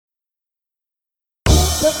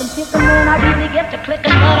silk and kissing when I really get to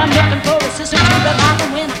clicking, but I'm looking for a sister to revive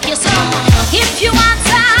them when I kiss them. If you want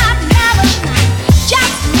some never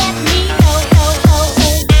just let me know.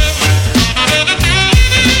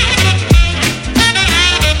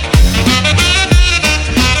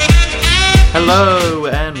 Hello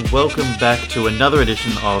and welcome back to another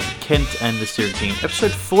edition of Kent and the Steering Team,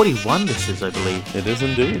 episode 41 this is, I believe. It is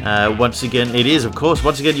indeed. Once again, it is, of course.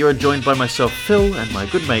 Once again, you're joined by myself, Phil, and my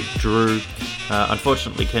good mate, Drew.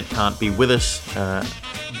 Unfortunately, Kent can't be with us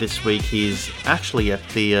this week. He's actually at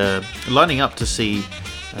the lining up to see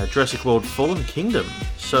Jurassic World Fallen Kingdom.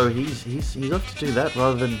 So he's off to do that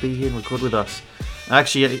rather than be here and record with us. I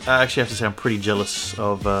actually have to say I'm pretty jealous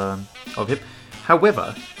of him.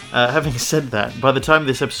 However, having said that, by the time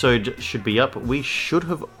this episode should be up, we should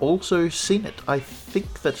have also seen it. I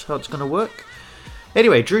think that's how it's going to work.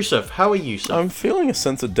 Anyway, Drusuf, how are you, sir? I'm feeling a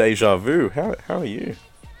sense of deja vu. How are you?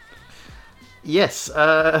 Yes,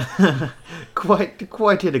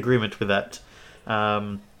 quite in agreement with that.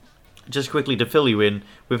 Just quickly to fill you in,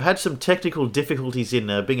 we've had some technical difficulties in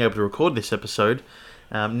being able to record this episode.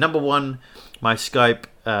 Number one, my Skype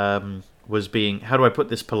was being, how do I put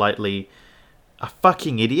this politely, a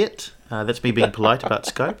fucking idiot. That's me being polite about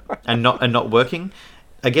Skype and not working.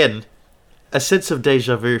 Again, a sense of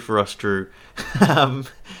deja vu for us, Drew.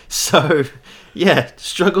 So, yeah,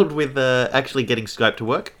 struggled with actually getting Skype to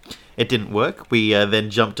work. It didn't work. We then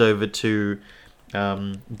jumped over to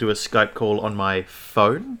do a Skype call on my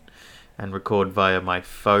phone and record via my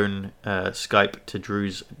phone Skype to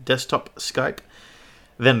Drew's desktop Skype.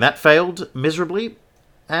 Then that failed miserably.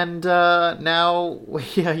 And now we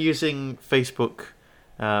are using Facebook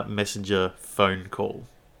Messenger phone call.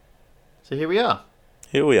 So here we are.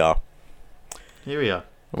 Here we are. And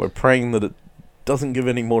we're praying that it doesn't give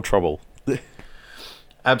any more trouble.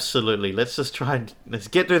 Absolutely. Let's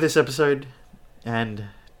get through this episode, and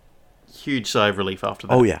huge sigh of relief after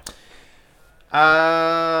that. Oh, yeah.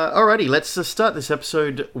 Alrighty, let's start this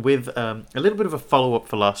episode with a little bit of a follow-up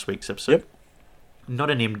for last week's episode. Yep.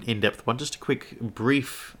 Not an in-depth one, just a quick,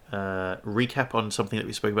 brief recap on something that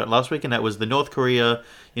we spoke about last week, and that was the North Korea,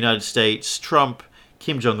 United States, Trump,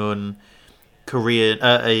 Kim Jong-un,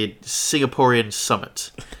 a Singaporean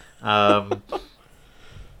summit.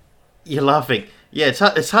 You're laughing. Yeah,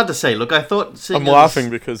 it's hard to say. Look, I thought... I'm laughing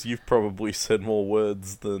because you've probably said more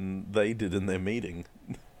words than they did in their meeting.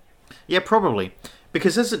 Yeah, probably.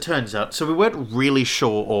 Because as it turns out, so we weren't really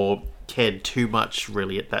sure or cared too much,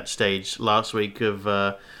 really, at that stage last week of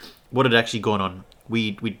what had actually gone on.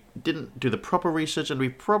 We didn't do the proper research, and we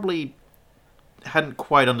probably hadn't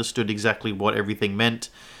quite understood exactly what everything meant.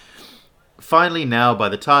 Finally, now, by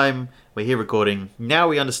the time we're here recording, now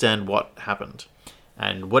we understand what happened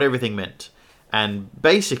and what everything meant. And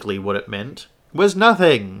basically what it meant was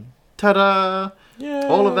nothing. Ta-da! Yay.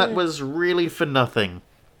 All of that was really for nothing.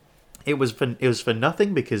 It was for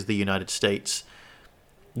nothing because the United States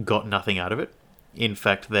got nothing out of it. In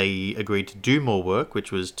fact, they agreed to do more work, which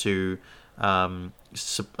was to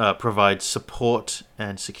provide support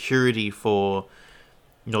and security for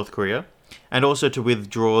North Korea, and also to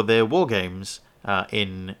withdraw their war games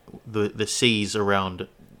in the seas around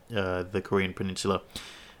the Korean Peninsula.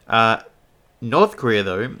 North Korea,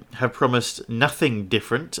 though, have promised nothing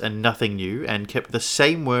different and nothing new, and kept the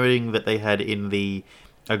same wording that they had in the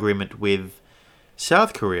agreement with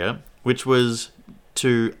South Korea, which was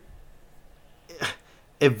to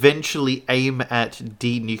eventually aim at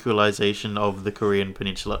denuclearization of the Korean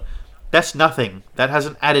Peninsula. That's nothing. That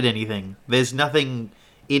hasn't added anything. There's nothing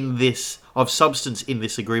in this of substance in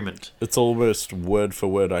this agreement. It's almost word for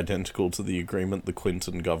word identical to the agreement the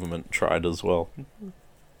Clinton government tried as well.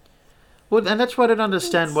 Well, and that's why I don't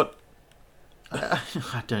understand what... I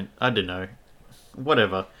don't know.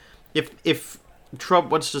 Whatever. If Trump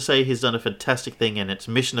wants to say he's done a fantastic thing and it's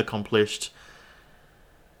mission accomplished,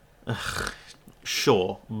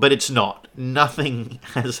 sure, but it's not. Nothing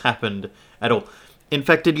has happened at all. In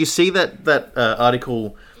fact, did you see that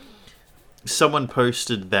article? Someone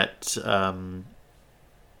posted that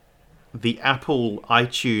the Apple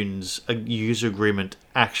iTunes user agreement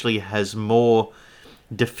actually has more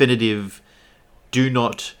definitive do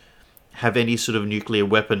not have any sort of nuclear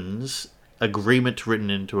weapons agreement written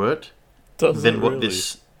into it than what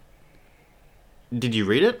this... Did you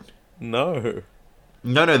read it? No.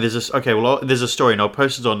 No, there's a story, and I'll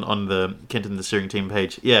post it on the Kent and the Steering Team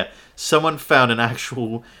page. Yeah, someone found an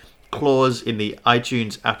actual clause in the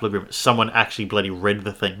iTunes Apple agreement. Someone actually bloody read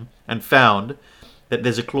the thing and found that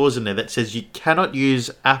there's a clause in there that says you cannot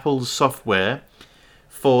use Apple's software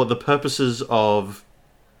for the purposes of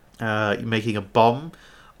making a bomb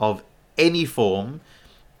of any form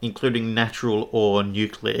including natural or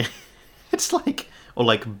nuclear. It's like, or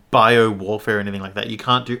like bio warfare or anything like that. You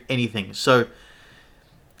can't do anything. So,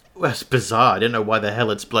 well, it's bizarre. I don't know why the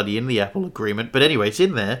hell it's bloody in the Apple agreement. But anyway, it's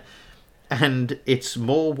in there. And it's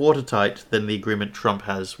more watertight than the agreement Trump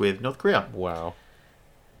has with North Korea. Wow.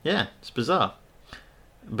 Yeah, it's bizarre.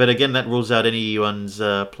 But again, that rules out anyone's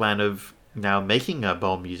plan of now making a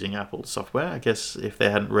bomb using Apple software. I guess if they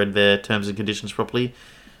hadn't read their terms and conditions properly,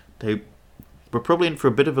 they were probably in for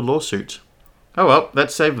a bit of a lawsuit. Oh well,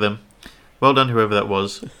 that saved them. Well done, whoever that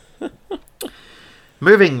was.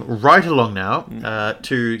 Moving right along now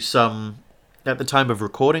to some, at the time of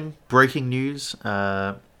recording, breaking news.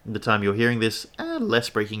 The time you're hearing this, less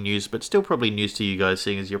breaking news, but still probably news to you guys,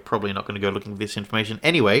 seeing as you're probably not going to go looking for this information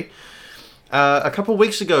anyway. A couple of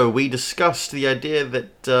weeks ago, we discussed the idea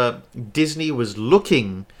that Disney was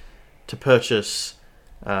looking to purchase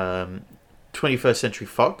 21st Century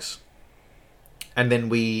Fox. And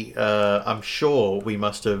then I'm sure we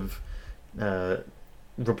must have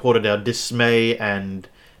reported our dismay and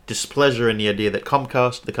displeasure in the idea that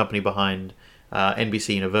Comcast, the company behind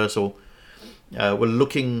NBC Universal, were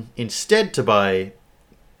looking instead to buy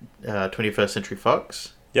 21st Century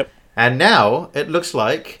Fox. Yep. And now it looks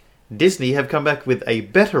like Disney have come back with a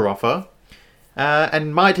better offer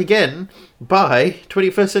and might again buy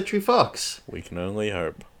 21st Century Fox. We can only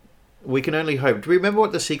hope. We can only hope. Do we remember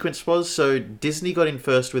what the sequence was? So Disney got in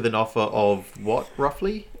first with an offer of what,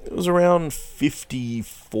 roughly? It was around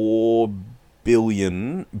 54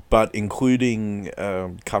 billion, but including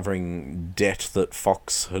covering debt that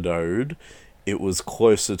Fox had owed, it was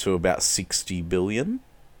closer to about 60 billion.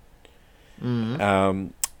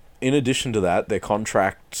 In addition to that, their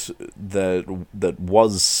contract that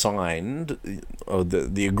was signed, or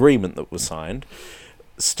the agreement that was signed,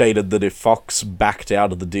 stated that if Fox backed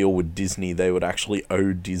out of the deal with Disney, they would actually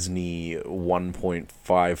owe Disney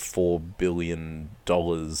 $1.54 billion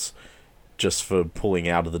just for pulling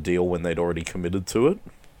out of the deal when they'd already committed to it.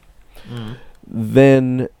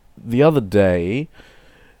 Then, the other day,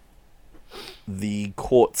 the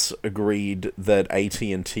courts agreed that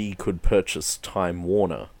AT&T could purchase Time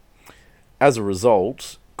Warner. As a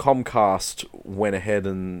result, Comcast went ahead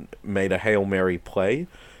and made a Hail Mary play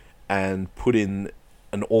and put in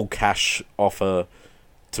an all-cash offer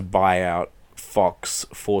to buy out Fox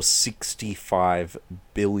for $65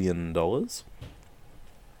 billion.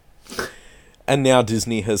 And now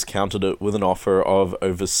Disney has countered it with an offer of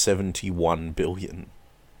over $71 billion.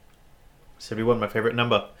 71, my favourite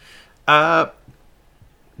number.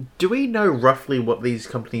 Do we know roughly what these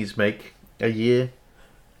companies make a year?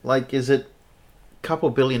 Like, is it a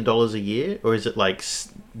couple $1 billion a year? Or is it like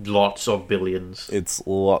lots of billions? It's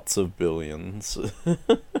lots of billions.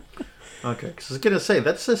 Okay, because I was going to say,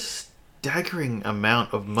 that's a staggering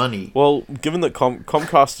amount of money. Well, given that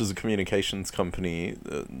Comcast is a communications company,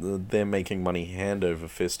 they're making money hand over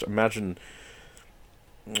fist. Imagine...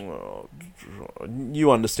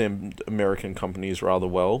 you understand American companies rather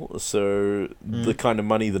well, so the kind of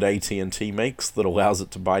money that AT&T makes that allows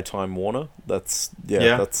it to buy Time Warner, that's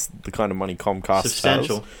the kind of money Comcast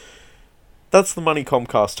Substantial. has. That's the money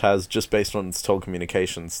Comcast has just based on its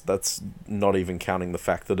telecommunications. That's not even counting the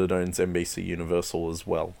fact that it owns NBC Universal as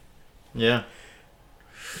well. Yeah.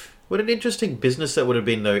 What an interesting business that would have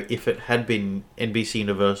been, though, if it had been NBC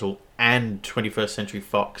Universal and 21st Century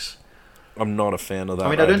Fox. I'm not a fan of that. I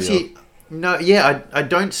mean, I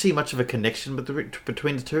don't see much of a connection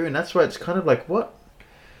between the two, and that's why it's kind of like, what?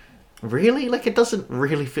 Really? Like, it doesn't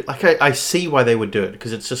really fit. Like, I see why they would do it,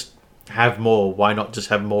 because it's just have more. Why not just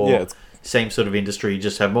have more? Yeah, same sort of industry,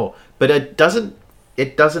 just have more. But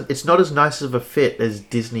it's not as nice of a fit as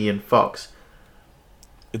Disney and Fox.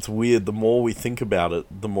 It's weird. The more we think about it,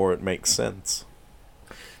 the more it makes sense.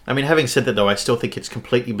 I mean, having said that, though, I still think it's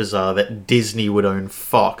completely bizarre that Disney would own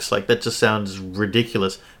Fox. Like, that just sounds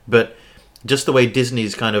ridiculous. But just the way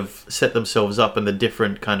Disney's kind of set themselves up and the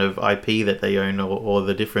different kind of IP that they own, or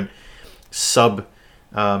the different sub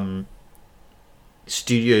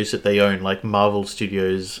studios that they own, like Marvel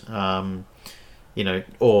Studios, or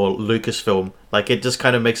Lucasfilm. Like, it just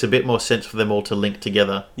kind of makes a bit more sense for them all to link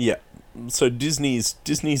together. Yeah. So Disney's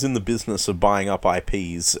in the business of buying up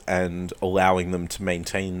IPs and allowing them to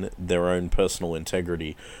maintain their own personal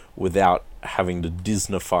integrity without having to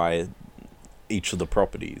Disneyfy each of the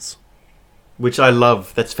properties. Which I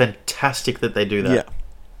love. That's fantastic that they do that.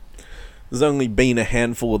 Yeah. There's only been a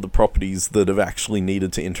handful of the properties that have actually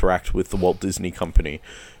needed to interact with the Walt Disney Company.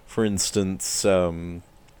 For instance, the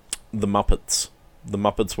Muppets. The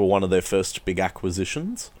Muppets were one of their first big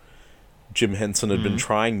acquisitions. Jim Henson had been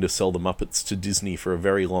trying to sell the Muppets to Disney for a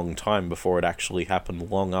very long time before it actually happened,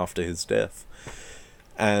 long after his death.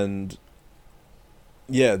 And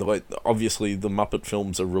yeah, like obviously the Muppet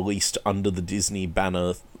films are released under the Disney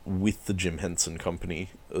banner with the Jim Henson Company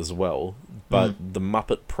as well, but the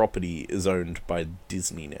Muppet property is owned by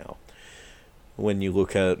Disney now. When you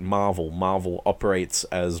look at Marvel, Marvel operates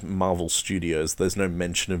as Marvel Studios. There's no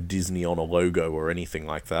mention of Disney on a logo or anything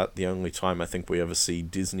like that. The only time I think we ever see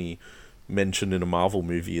Disney mentioned in a Marvel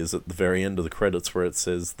movie is at the very end of the credits where it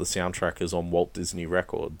says the soundtrack is on Walt Disney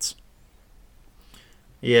Records.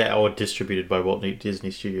 Yeah, or distributed by Walt Disney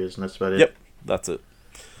Studios, and that's about it. Yep, that's it.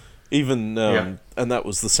 Even, and that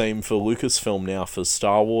was the same for Lucasfilm now for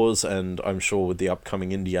Star Wars, and I'm sure with the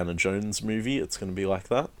upcoming Indiana Jones movie, it's going to be like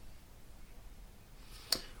that.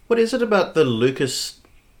 What is it about the Lucasfilm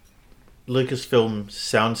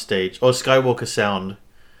soundstage, or Skywalker Sound?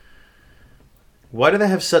 Why do they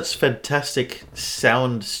have such fantastic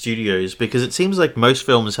sound studios? Because it seems like most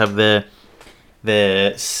films have their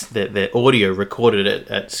audio recorded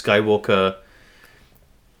at Skywalker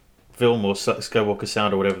Film or Skywalker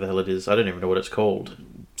Sound or whatever the hell it is. I don't even know what it's called.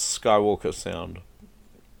 Skywalker Sound.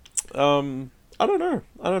 I don't know.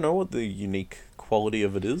 I don't know what the unique quality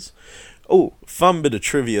of it is. Oh, fun bit of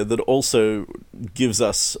trivia that also gives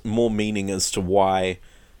us more meaning as to why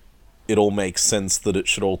it all makes sense that it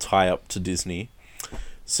should all tie up to Disney.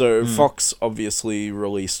 So Fox obviously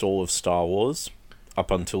released all of Star Wars up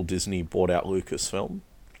until Disney bought out Lucasfilm.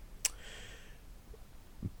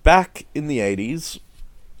 Back in the 80s,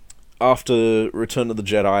 after Return of the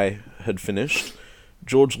Jedi had finished,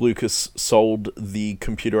 George Lucas sold the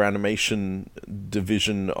computer animation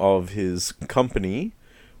division of his company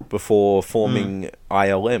before forming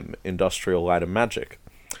ILM, Industrial Light and Magic.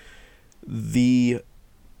 The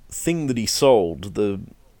thing that he sold, the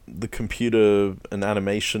computer and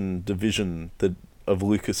animation division of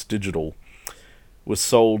Lucas Digital, was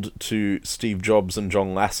sold to Steve Jobs and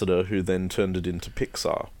John Lasseter, who then turned it into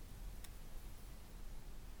Pixar.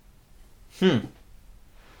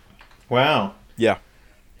 Wow. Yeah.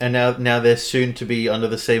 And now they're soon to be under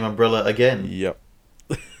the same umbrella again. Yep.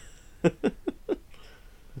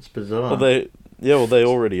 It's bizarre. Well, they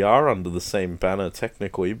already are under the same banner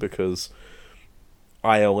technically because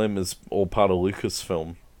ILM is all part of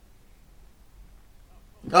Lucasfilm.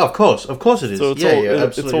 Oh, of course it is. So it's absolutely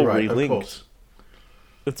it's all right. relinked. Of course.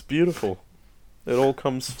 It's beautiful. It all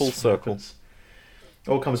comes full circle.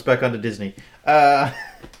 All comes back under Disney.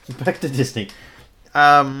 Back to Disney.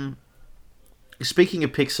 Speaking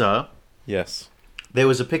of Pixar, Yes. there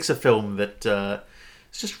was a Pixar film that has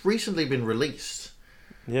just recently been released.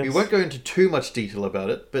 Yes. We won't go into too much detail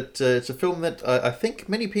about it, but it's a film that I think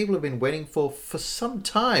many people have been waiting for some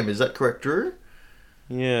time. Is that correct, Drew?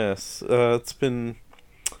 Yes. It's been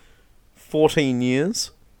 14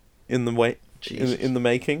 years in the wait, in the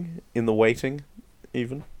making, in the waiting,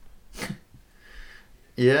 even.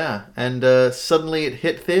 Yeah, and suddenly it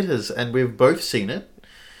hit theatres, and we've both seen it.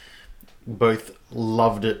 Both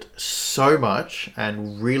loved it so much,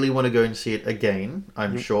 and really want to go and see it again,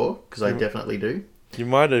 I'm sure, because I definitely do. You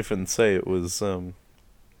might even say it was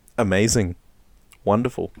amazing.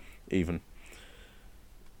 Wonderful, even.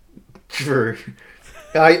 True.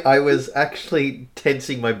 I was actually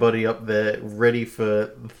tensing my body up there, ready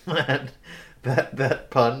for that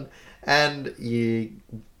pun, and you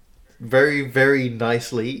very, very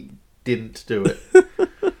nicely didn't do it.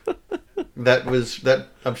 That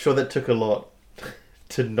I'm sure that took a lot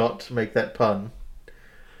to not make that pun.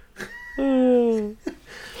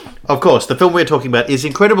 Of course, the film we're talking about is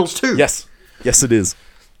Incredibles 2. Yes. Yes, it is.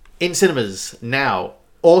 In cinemas now.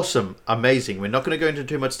 Awesome. Amazing. We're not going to go into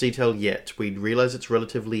too much detail yet. We realise it's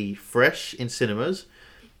relatively fresh in cinemas.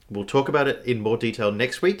 We'll talk about it in more detail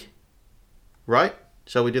next week. Right?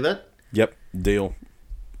 Shall we do that? Yep. Deal.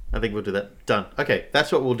 I think we'll do that. Done. Okay,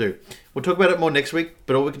 that's what we'll do. We'll talk about it more next week,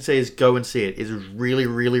 but all we can say is go and see it. It's really,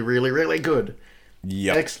 really, really, really good.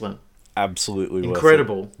 Yep. Excellent. Absolutely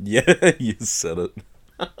Incredible. Worth it. Yeah, you said it.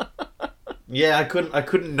 Yeah, I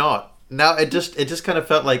couldn't not. Now it just kind of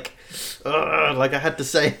felt like I had to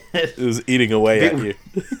say it. It was eating away at you.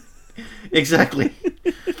 Exactly.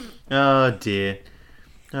 Oh dear.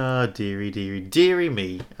 Oh dearie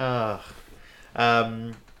me.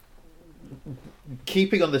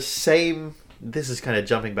 Keeping on the same. This is kind of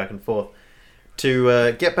jumping back and forth.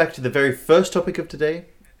 To get back to the very first topic of today,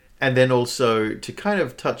 and then also to kind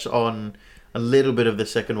of touch on a little bit of the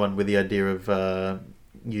second one with the idea of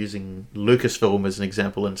using Lucasfilm as an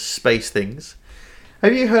example and space things.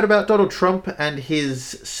 Have you heard about Donald Trump and his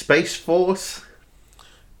Space Force?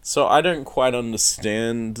 So I don't quite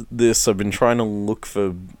understand this. I've been trying to look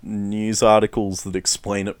for news articles that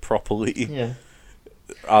explain it properly. Yeah.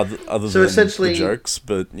 Other So than essentially, the jokes,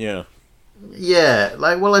 but yeah. Yeah,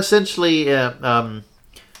 well, essentially,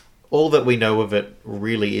 all that we know of it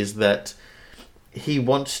really is that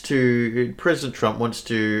President Trump wants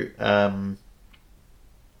to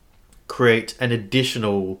create an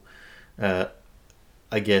additional, I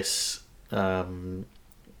guess,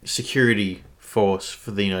 security force for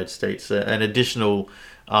the United States, an additional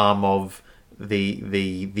arm of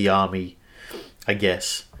the army, I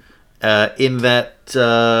guess. In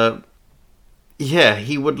that,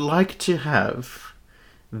 he would like to have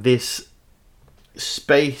this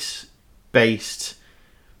space-based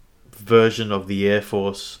version of the Air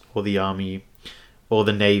Force or the Army or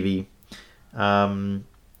the Navy. What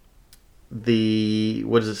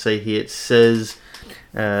does it say here? It says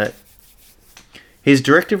his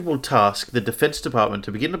directive will task the Defense Department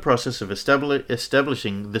to begin the process of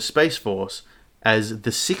establishing the Space Force as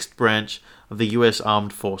the sixth branch of the U.S.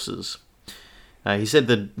 Armed Forces. He said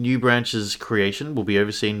the new branch's creation will be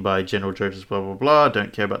overseen by General Joseph blah blah blah,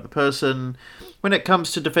 don't care about the person. When it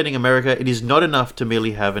comes to defending America, it is not enough to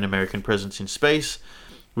merely have an American presence in space.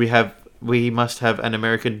 We must have an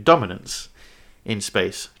American dominance in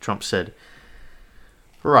space, Trump said.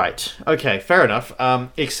 Right, okay, fair enough.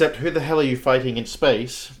 Except who the hell are you fighting in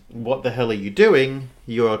space? What the hell are you doing?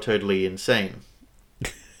 You're totally insane.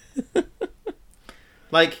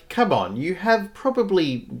 Like, come on, you have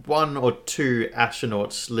probably 1 or 2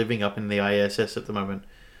 astronauts living up in the ISS at the moment.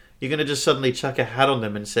 You're going to just suddenly chuck a hat on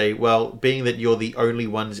them and say, well, being that you're the only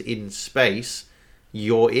ones in space,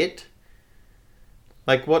 you're it?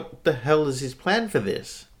 Like, what the hell is his plan for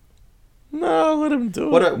this? No, let him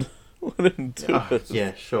do it. Let him do it.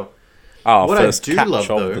 Yeah, sure. Oh, what first I do catch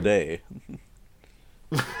love, of though, the day.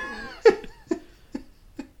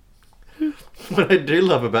 What I do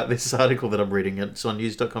love about this article that I'm reading, it's on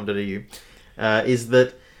news.com.au, is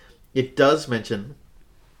that it does mention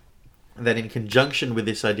that in conjunction with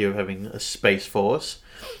this idea of having a space force,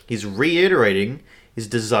 he's reiterating his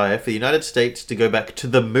desire for the United States to go back to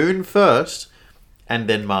the moon first and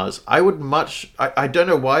then Mars. I don't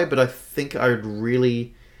know why, but I think I would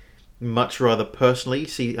really much rather personally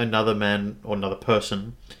see another man or another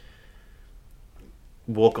person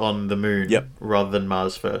walk on the moon rather than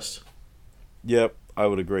Mars first. Yep, I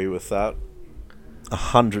would agree with that.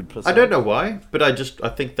 100%. I don't know why, but I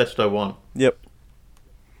think that's what I want.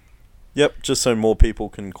 Yep, just so more people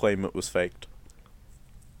can claim it was faked.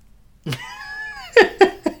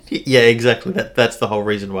 Yeah, exactly. That's the whole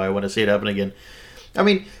reason why I want to see it happen again. I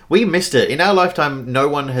mean, we missed it. In our lifetime, no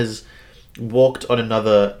one has walked on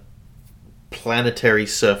another planetary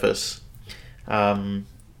surface.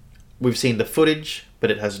 We've seen the footage,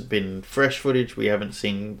 but it hasn't been fresh footage. We haven't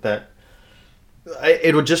seen that.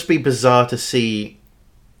 It would just be bizarre to see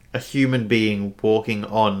a human being walking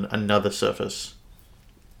on another surface.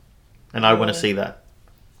 And I want to see that.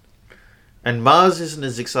 And Mars isn't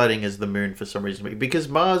as exciting as the moon for some reason. Because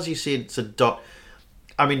Mars, you see, it's a dot.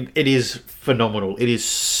 I mean, it is phenomenal. It is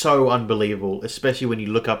so unbelievable, especially when you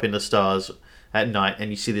look up in the stars at night and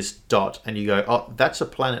you see this dot and you go, oh, that's a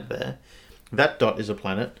planet there. That dot is a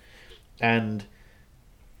planet. And,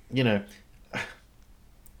 you know,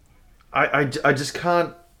 I just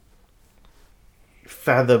can't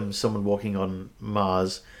fathom someone walking on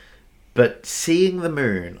Mars. But seeing the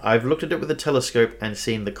moon, I've looked at it with a telescope and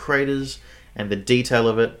seen the craters and the detail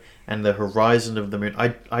of it and the horizon of the moon.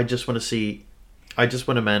 I just want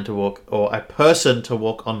a man to walk, or a person to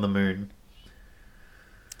walk on the moon.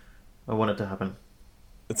 I want it to happen.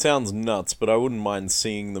 It sounds nuts, but I wouldn't mind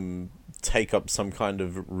seeing them take up some kind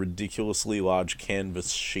of ridiculously large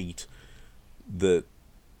canvas sheet that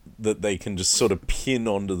they can just sort of pin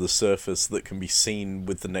onto the surface that can be seen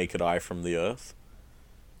with the naked eye from the Earth.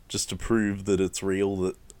 Just to prove that it's real,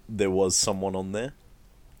 that there was someone on there.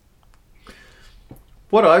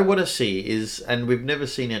 What I want to see is, and we've never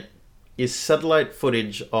seen it, is satellite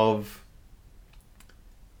footage of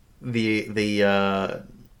where did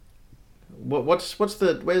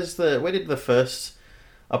the first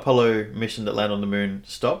Apollo mission that landed on the moon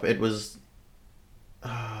stop? It was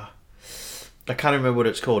I can't remember what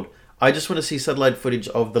it's called. I just want to see satellite footage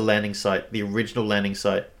of the landing site, the original landing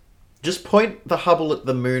site. Just point the Hubble at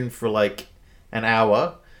the moon for like an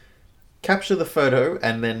hour, capture the photo,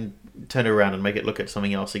 and then turn it around and make it look at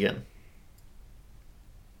something else again.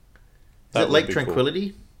 Is it Lake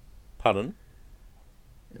Tranquility? Cool. Pardon?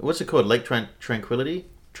 What's it called? Lake Tranquility?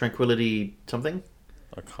 Tranquility something?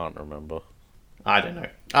 I can't remember. I don't know.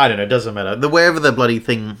 It doesn't matter. Wherever the bloody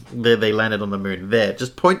thing they landed on the moon, there.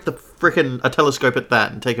 Just point a telescope at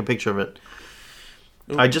that and take a picture of it.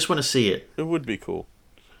 I just want to see it. It would be cool.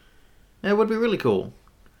 Yeah, it would be really cool.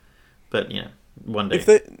 But, one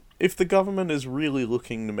day. If the government is really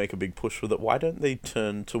looking to make a big push with it, why don't they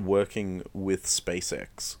turn to working with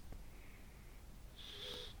SpaceX?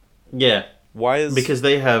 Yeah, Why is because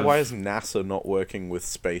they have. why is NASA not working with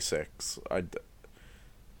SpaceX?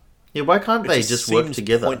 Yeah, why can't It they just just work seems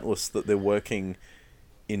together? pointless that they're working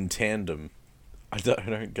in tandem. I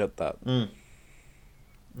don't get that.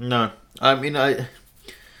 No, I mean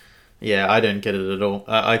Yeah, I don't get it at all.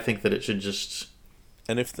 I think that it should just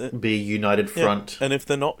And if they be a united front. and if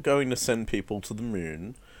they're not going to send people to the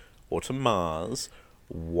moon or to Mars,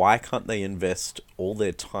 why can't they invest all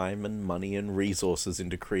their time and money and resources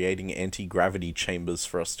into creating anti-gravity chambers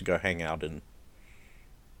for us to go hang out in?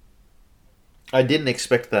 I didn't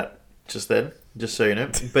expect that just then, just so you know.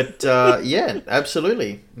 But yeah,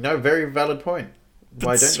 absolutely. No, very valid point.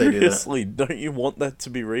 Why But don't they do that? seriously, don't you want that to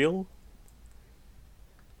be real?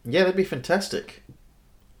 Yeah, that'd be fantastic.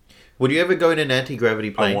 Would you ever go in an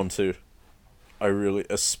anti-gravity plane? I want to. I really,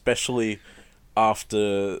 especially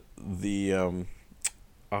after the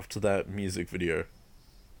after that music video.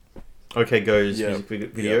 Okay, Go's Yeah,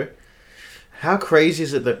 music video. How crazy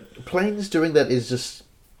is it that planes doing that is just...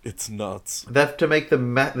 It's nuts. They have to make the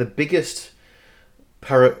biggest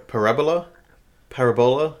parabola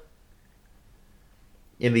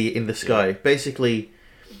in the sky, basically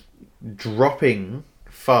dropping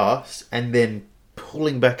fast and then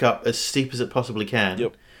pulling back up as steep as it possibly can.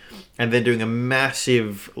 Yep. And then doing a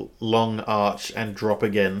massive long arch and drop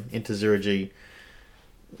again into 0G.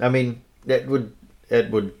 I mean, it would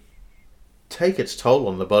take its toll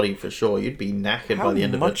on the body for sure. You'd be knackered by the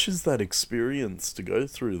end How of it. much is that experience to go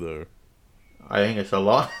through, though? I think it's a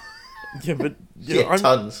lot. Yeah, but Yeah,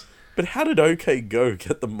 tons. But how did OK Go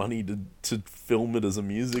get the money to film it as a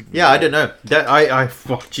music video? Yeah, I don't know.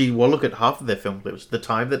 Well, look at half of their film clips. The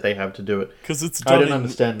time that they have to do it. Because it's I done don't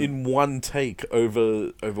understand. in one take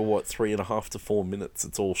over what, 3.5 to 4 minutes.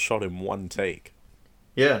 It's all shot in one take.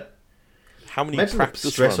 Yeah. How many Imagine the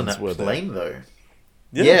practice stress on runs that were there? plane, though.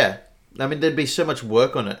 Yeah. I mean, there'd be so much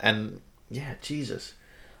work on it, and yeah, Jesus,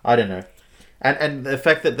 I don't know. And the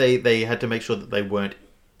fact that they had to make sure that they weren't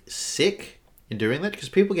sick in doing that, because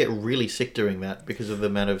people get really sick doing that because of the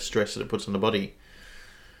amount of stress that it puts on the body.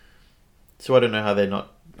 So I don't know how they're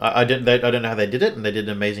not. I don't know how they did it, and they did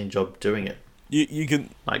an amazing job doing it. You can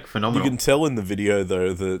Phenomenal. You can tell in the video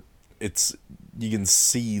though that you can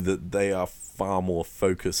see that they are far more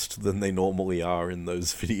focused than they normally are in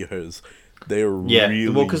those videos. They're really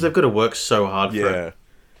well, because they've got to work so hard for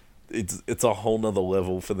it. It's a whole nother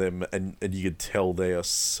level for them, and you could tell they are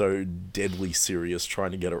so deadly serious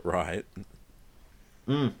trying to get it right.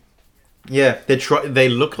 Yeah, they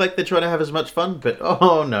look like they're trying to have as much fun, but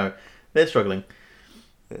oh no, they're struggling.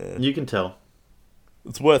 Yeah. You can tell.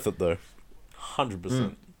 It's worth it though,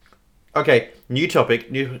 100%. Okay, new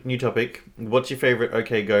topic. New topic. What's your favorite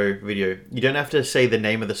OK Go video? You don't have to say the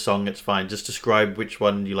name of the song. It's fine. Just describe which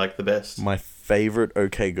one you like the best. My favorite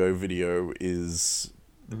OK Go video is,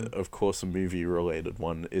 of course, a movie-related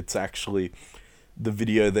one. It's actually the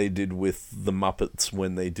video they did with the Muppets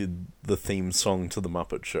when they did the theme song to the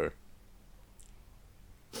Muppet Show.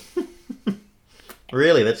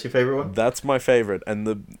 Really, that's your favorite one? That's my favorite,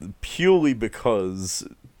 and purely because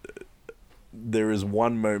there is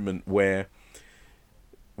one moment where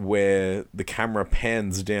the camera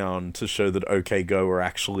pans down to show that OK Go are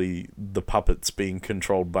actually the puppets being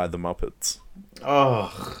controlled by the Muppets.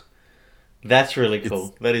 Oh, that's really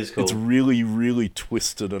cool. That is cool. It's really, really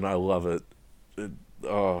twisted, and I love it.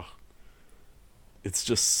 It's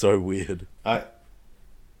just so weird.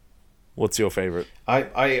 What's your favorite?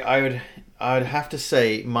 I'd have to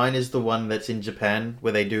say mine is the one that's in Japan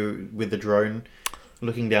where they do with the drone,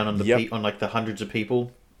 looking down on the on like the hundreds of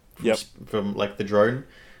people from like the drone,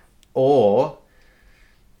 or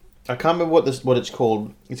I can't remember what it's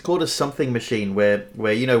called. It's called a something machine where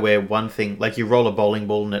where one thing, like you roll a bowling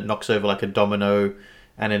ball and it knocks over like a domino,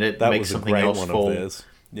 and then it makes something else fall.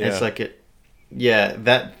 Yeah. It's like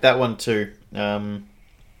that one too.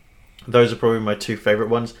 Those are probably my two favorite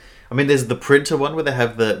ones. I mean, there's the printer one where they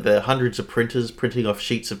have the hundreds of printers printing off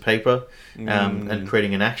sheets of paper and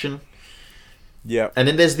creating an action. Yeah. And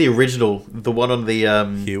then there's the original, the one on the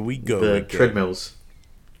here we go the again. treadmills.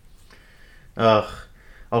 I'll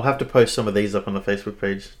have to post some of these up on the Facebook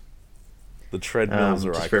page. The treadmills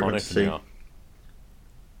are just for everyone to iconic see. now.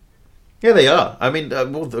 Yeah, they are. I mean,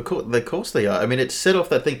 well, of course they are. I mean, it set off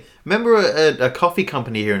that thing. Remember a coffee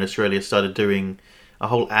company here in Australia started doing a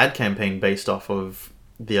whole ad campaign based off of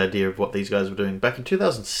the idea of what these guys were doing back in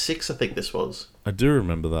 2006. I think this was. I do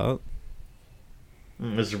remember that.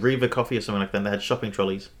 It was Riva Coffee or something like that. And they had shopping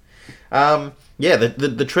trolleys. Yeah,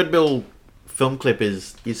 the treadmill film clip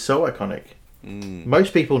is so iconic.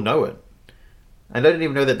 Most people know it. And I don't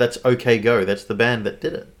even know that that's OK Go. That's the band that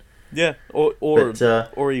did it. Yeah, or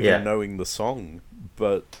even yeah. knowing the song,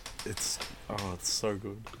 but it's so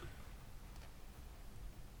good.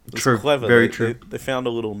 It's True, clever. very true. They found a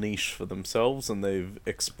little niche for themselves, and they've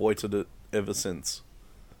exploited it ever since.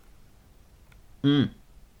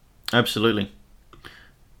 Absolutely.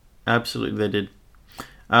 Absolutely, they did.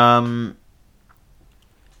 Have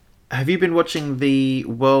you been watching the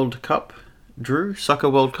World Cup, Drew? Soccer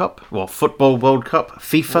World Cup? Well, Football World Cup?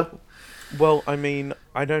 FIFA? Well, I mean,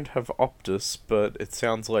 I don't have Optus, but it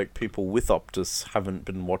sounds like people with Optus haven't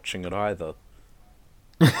been watching it either.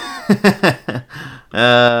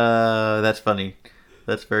 That's funny.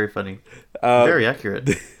 That's very funny. Very accurate.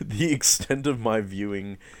 The extent of my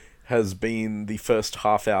viewing has been the first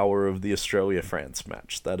half hour of the Australia-France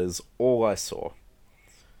match. That is all I saw.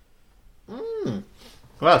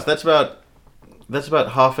 Wow, so that's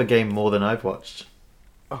about half a game more than I've watched.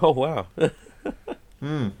 Oh wow.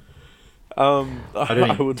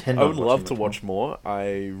 I would love to watch more.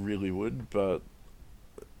 I really would, but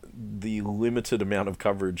the limited amount of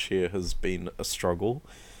coverage here has been a struggle.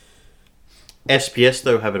 SBS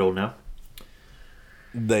though have it all now.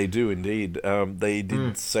 They do indeed. They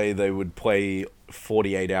did say they would play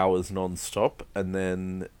 48 hours non-stop, and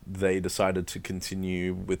then they decided to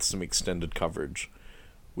continue with some extended coverage,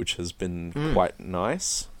 which has been quite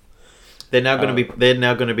nice. They're now going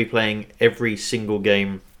to be playing every single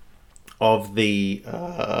game of the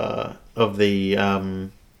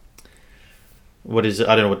what is it?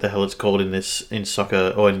 I don't know what the hell it's called in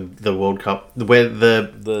soccer or in the World Cup, where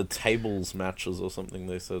the tables matches or something.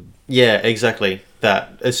 They said. Yeah, exactly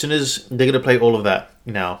that. As soon as they're going to play all of that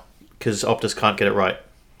now, because Optus can't get it right.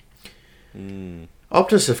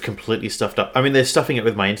 Optus have completely stuffed up. I mean, they're stuffing it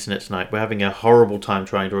with my internet tonight. We're having a horrible time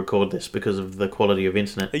trying to record this because of the quality of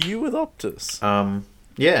internet. Are you with Optus?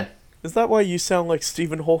 Yeah. Is that why you sound like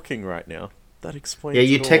Stephen Hawking right now? That explains. Yeah,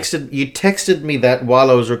 you texted me that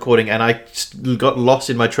while I was recording, and I got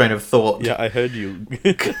lost in my train of thought. Yeah, I heard you.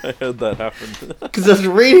 I heard that happen. Because I was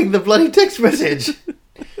reading the bloody text message.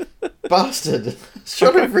 Bastard!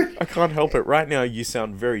 I can't help it. Right now, you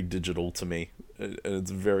sound very digital to me, and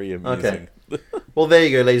it's very amusing. Okay. Well, there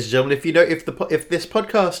you go, ladies and gentlemen. If this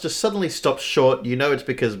podcast just suddenly stops short, you know it's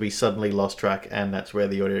because we suddenly lost track, and that's where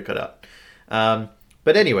the audio cut out.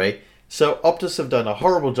 But anyway. So Optus have done a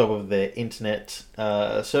horrible job of their internet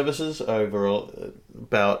services overall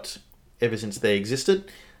about ever since they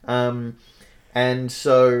existed. And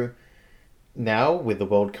so now with the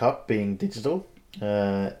World Cup being digital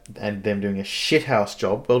and them doing a shithouse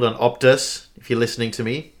job, well done Optus, if you're listening to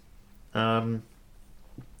me, have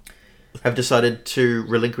decided to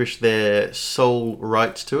relinquish their sole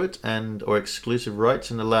rights to it or exclusive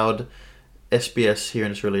rights and allowed SBS here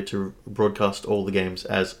in Australia to broadcast all the games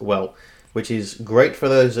as well, which is great for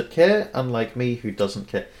those that care, unlike me who doesn't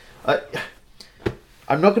care.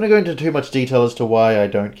 I'm not going to go into too much detail as to why I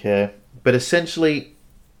don't care, but essentially,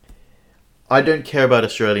 I don't care about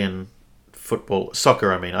Australian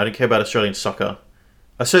soccer. I don't care about Australian soccer.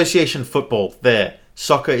 Association football, there.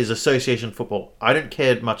 Soccer is association football. I don't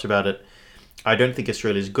care much about it. I don't think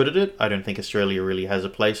Australia's good at it. I don't think Australia really has a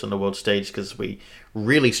place on the world stage because we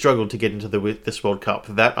really struggled to get into this World Cup.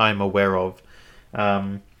 That I'm aware of.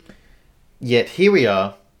 Yet here we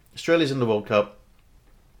are. Australia's in the World Cup.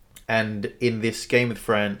 And in this game with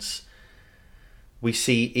France, we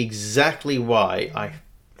see exactly why I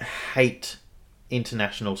hate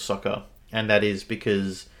international soccer. And that is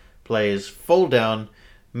because players fall down,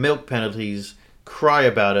 milk penalties, cry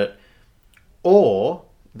about it, or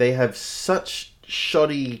they have such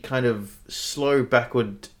shoddy kind of slow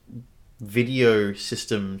backward video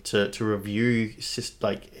system to review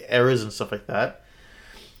like errors and stuff like that.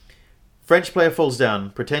 French player falls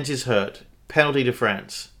down, pretends he's hurt, penalty to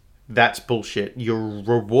France. That's bullshit. You're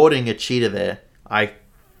rewarding a cheater there. I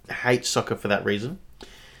hate soccer for that reason.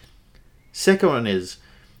 Second one is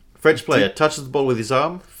French player touches the ball with his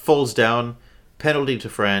arm, falls down, penalty to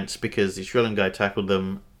France because the Australian guy tackled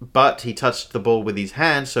them, but he touched the ball with his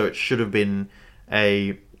hand, so it should have been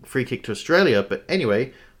a free kick to Australia. But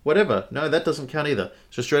anyway, whatever. No, that doesn't count either.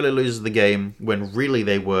 So Australia loses the game when really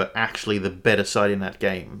they were actually the better side in that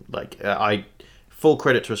game. Full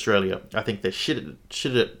credit to Australia. I think they're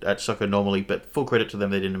shit at soccer normally, but full credit to them.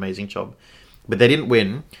 They did an amazing job. But they didn't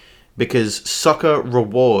win because soccer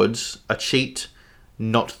rewards a cheat,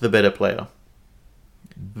 not the better player.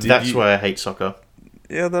 That's why I hate soccer.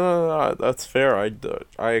 Yeah, no, that's fair.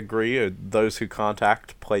 I agree. Those who can't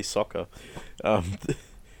act play soccer.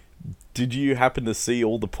 Did you happen to see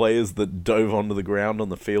all the players that dove onto the ground on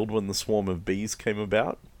the field when the swarm of bees came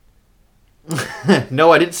about?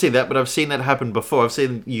 No, I didn't see that, but I've seen that happen before. I've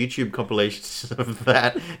seen YouTube compilations of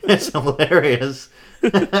that. It's hilarious.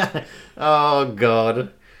 Oh,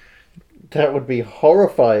 God. That would be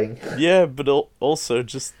horrifying. Yeah, but also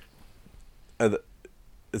just...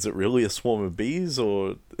 Is it really a swarm of bees,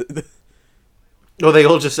 or... Or they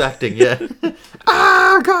all just acting, yeah.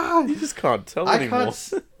 Oh, God! You just can't tell I anymore.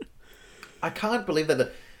 I can't believe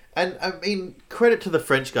that. And, I mean, credit to the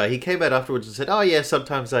French guy. He came out afterwards and said, oh, yeah,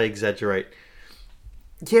 sometimes I exaggerate.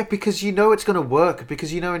 Yeah, because you know it's going to work.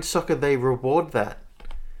 Because you know in soccer they reward that.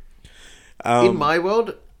 In my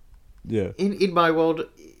world... Yeah. In my world,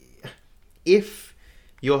 if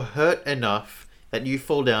you're hurt enough that you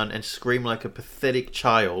fall down and scream like a pathetic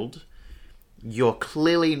child, you're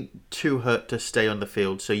clearly too hurt to stay on the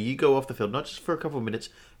field. So you go off the field, not just for a couple of minutes,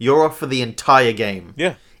 you're off for the entire game.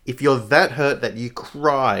 Yeah. If you're that hurt that you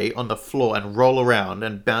cry on the floor and roll around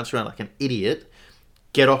and bounce around like an idiot,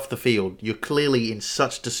 get off the field. You're clearly in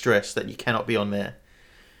such distress that you cannot be on there.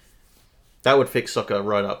 That would fix soccer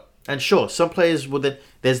right up. And sure, some players will then...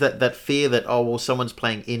 There's that fear that, oh, well, someone's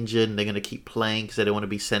playing injured and they're going to keep playing because they don't want to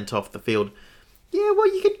be sent off the field. Yeah,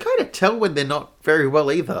 well, you can kind of tell when they're not very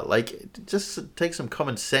well either. Like, it just takes some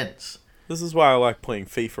common sense. This is why I like playing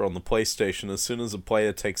FIFA on the PlayStation. As soon as a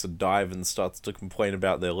player takes a dive and starts to complain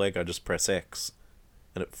about their leg, I just press X.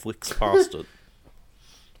 And it flicks past it.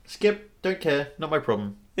 Skip, don't care, not my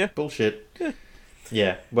problem. Yeah. Bullshit. Yeah.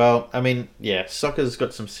 Yeah, well, I mean, yeah, soccer's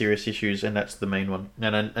got some serious issues, and that's the main one.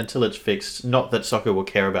 And until it's fixed, not that soccer will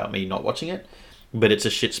care about me not watching it, but it's a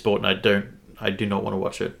shit sport, and I do not want to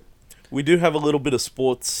watch it. We do have a little bit of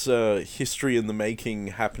sports history in the making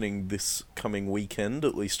happening this coming weekend,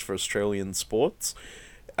 at least for Australian sports.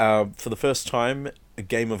 For the first time, a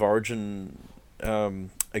game of Origin,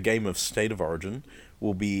 a game of State of Origin,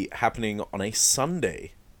 will be happening on a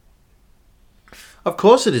Sunday. Of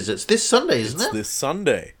course it is. It's this Sunday, isn't it? It's this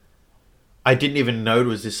Sunday. I didn't even know it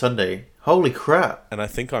was this Sunday. Holy crap. And I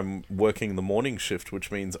think I'm working the morning shift,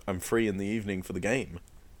 which means I'm free in the evening for the game.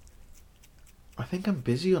 I think I'm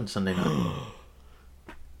busy on Sunday night.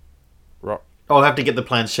 Right. I'll have to get the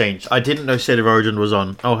plans changed. I didn't know State of Origin was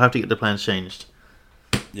on. I'll have to get the plans changed.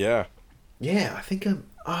 Yeah. Yeah, I think I'm...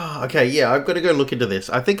 okay, yeah, I've got to go look into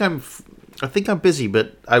this. I think I'm busy,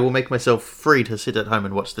 but I will make myself free to sit at home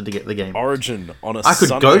and watch the game. Origin on a I could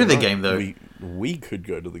Sunday go to the night. game, though. We could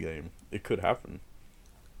go to the game. It could happen.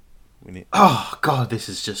 Oh, God, this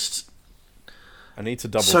is just... I need to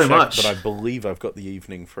double so check, much. but I believe I've got the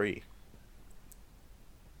evening free.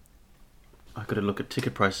 I've got to look at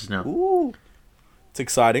ticket prices now. Ooh. It's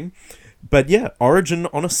exciting. But yeah, Origin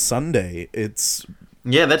on a Sunday. It's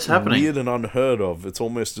Yeah, that's happening. weird and unheard of. It's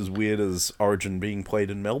almost as weird as Origin being played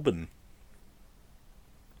in Melbourne.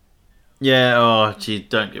 Yeah, oh, gee,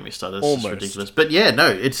 don't get me started. This Almost. is ridiculous. But yeah, no,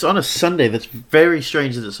 it's on a Sunday. That's very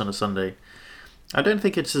strange that it's on a Sunday. I don't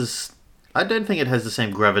think it has the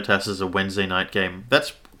same gravitas as a Wednesday night game.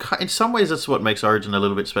 That's in some ways that's what makes Origin a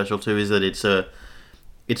little bit special too. Is that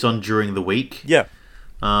it's on during the week. Yeah.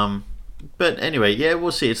 But anyway, yeah,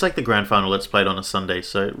 we'll see. It's like the grand final that's played on a Sunday,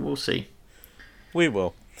 so we'll see. We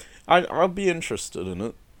will. I'll be interested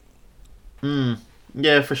in it.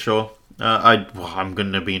 Yeah, for sure. I'm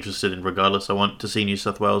going to be interested in regardless. I want to see New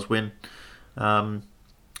South Wales win. Yeah.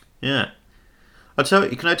 Can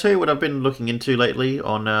I tell you what I've been looking into lately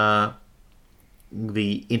on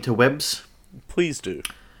the interwebs? Please do.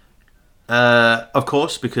 Of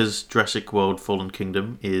course, because Jurassic World Fallen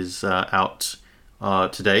Kingdom is out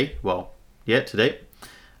today. Well, yeah, today.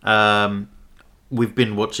 We've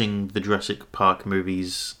been watching the Jurassic Park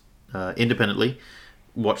movies independently.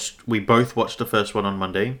 We both watched the first one on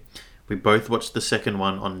Monday. We both watched the second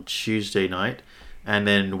one on Tuesday night. And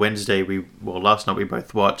then Wednesday, last night we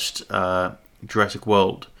both watched Jurassic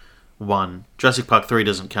World 1. Jurassic Park 3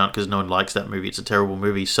 doesn't count because no one likes that movie. It's a terrible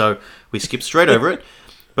movie. So we skipped straight over it.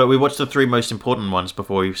 But we watched the three most important ones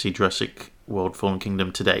before we see Jurassic World Fallen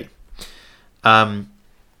Kingdom today. In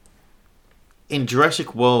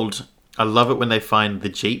Jurassic World, I love it when they find the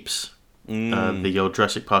Jeeps. The old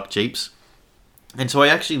Jurassic Park Jeeps. And so I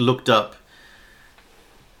actually looked up,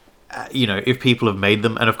 if people have made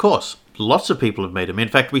them. And of course, lots of people have made them. In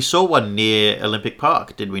fact, we saw one near Olympic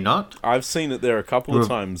Park, did we not? I've seen it there a couple of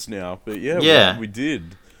times now. But yeah. We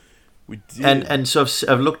did. We did. And so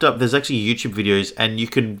I've looked up, there's actually YouTube videos, and you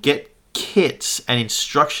can get kits and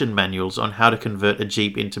instruction manuals on how to convert a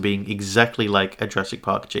Jeep into being exactly like a Jurassic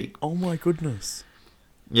Park Jeep. Oh my goodness.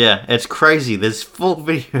 Yeah, it's crazy. There's full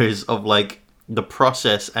videos of like the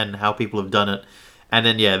process and how people have done it. And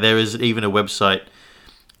then, yeah, there is even a website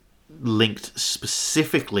linked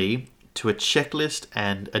specifically to a checklist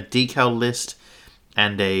and a decal list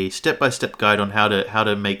and a step-by-step guide on how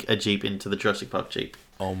to make a Jeep into the Jurassic Park Jeep.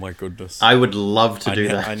 Oh my goodness! I would love to do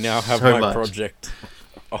that. I now have so my much. project.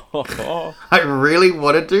 Oh. I really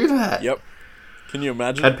want to do that. Yep. Can you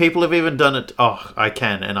imagine? And people have even done it. Oh, I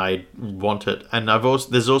can, and I want it. And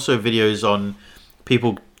there's also videos on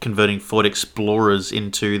people converting Ford Explorers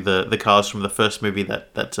into the cars from the first movie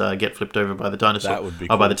that get flipped over by the dinosaur. That would be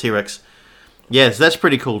by cool. the T-Rex. Yes, that's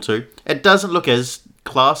pretty cool too. It doesn't look as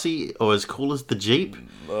classy or as cool as the Jeep.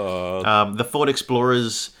 The Ford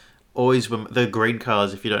Explorers always were the green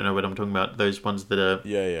cars. If you don't know what I'm talking about, those ones that are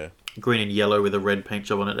Yeah. green and yellow with a red paint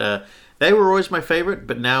job on it. They were always my favorite,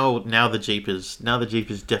 but now the Jeep is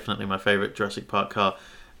definitely my favorite Jurassic Park car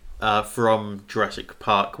from Jurassic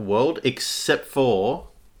Park World, except for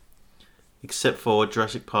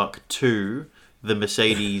Jurassic Park 2, the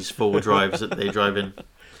Mercedes four-wheel drives that they drive in.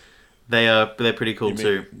 They're pretty cool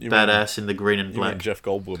too. Badass in the green and You black. mean Jeff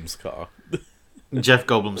Goldblum's car? Jeff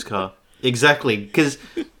Goldblum's car. Exactly, because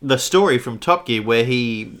the story from Top Gear where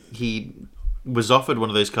he was offered one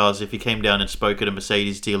of those cars if he came down and spoke at a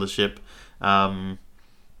Mercedes dealership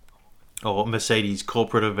or Mercedes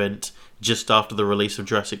corporate event just after the release of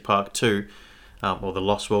Jurassic Park 2 or the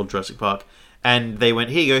Lost World Jurassic Park, and they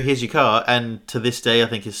went, here you go, here's your car, and to this day I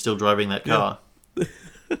think he's still driving that car. Yeah.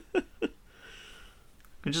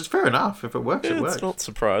 Which is fair enough. If it works, it works. It's not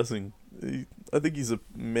surprising. I think he's a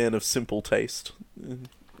man of simple taste.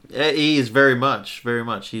 Yeah, he is very much.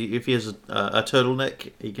 If he has a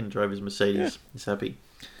turtleneck, he can drive his Mercedes. Yeah. He's happy.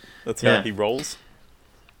 That's how he rolls.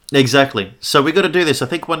 Exactly. So we got to do this. I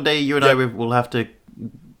think one day you and I will have to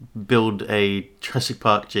build a Jurassic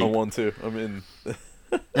Park Jeep. I want to. I'm in.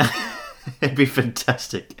 It'd be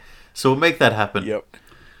fantastic. So we'll make that happen. Yep.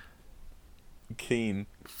 Keen.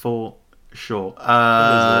 For sure.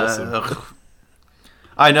 That is awesome.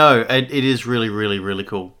 I know. It is really, really, really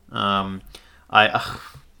cool.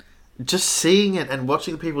 Just seeing it and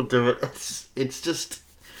watching people do it, it's just...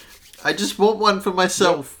 I just want one for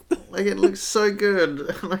myself. Like, it looks so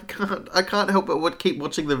good. I can't help but keep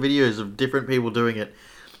watching the videos of different people doing it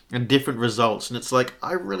and different results, and it's like,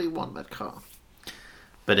 I really want that car.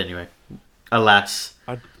 But anyway, alas,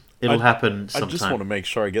 it'll happen sometime. I just want to make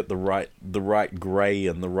sure I get the right grey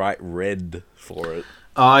and the right red for it.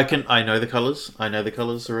 Oh, I know the colours. I know the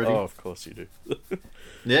colours already. Oh, of course you do.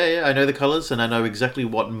 Yeah, I know the colours, and I know exactly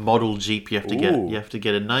what model Jeep you have to get. You have to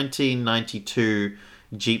get a 1992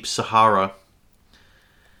 Jeep Sahara.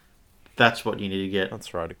 That's what you need to get.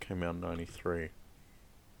 That's right, it came out in 93.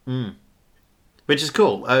 Which is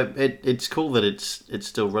cool. It's cool that it's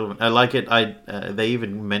still relevant. I like it. They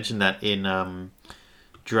even mentioned that in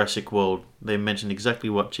Jurassic World. They mentioned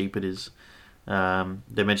exactly what Jeep it is.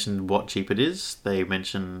 They mentioned what Jeep it is. They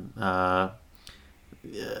mentioned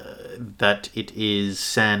that it is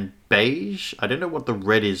sand beige. I don't know what the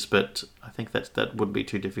red is, but I think that would be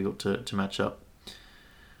too difficult to match up.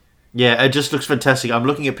 Yeah, it just looks fantastic. I'm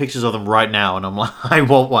looking at pictures of them right now, and I'm like, I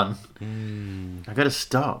want one. I gotta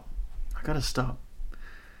stop.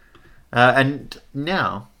 And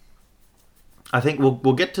now, I think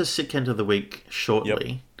we'll get to Sick End of the Week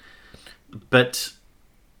shortly. Yep. But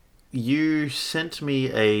you sent me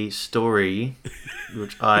a story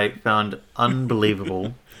which I found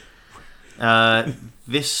unbelievable.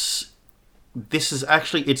 This is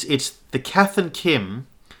actually it's the Kath and Kim.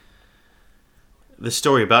 The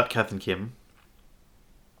story about Kath and Kim,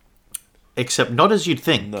 except not as you'd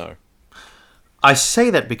think. No. I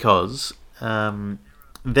say that because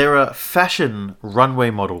there are fashion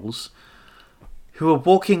runway models who are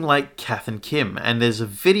walking like Kath and Kim, and there's a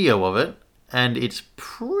video of it, and it's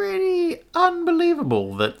pretty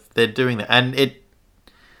unbelievable that they're doing that. And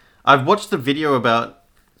I've watched the video about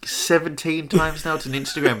 17 times now. It's an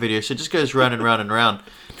Instagram video, so it just goes round and round and round.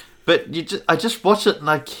 But I just watch it, and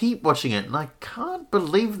I keep watching it, and I can't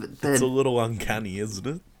believe that they're... It's a little uncanny, isn't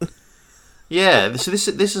it? Yeah, so this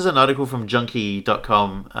is an article from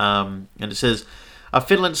Junkie.com, and it says, a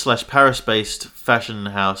Finland/Paris-based fashion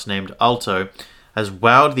house named Alto has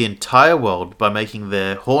wowed the entire world by making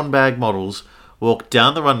their hornbag models walk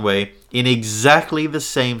down the runway in exactly the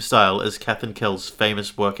same style as Kath and Kel's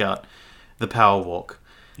famous workout, the Power Walk.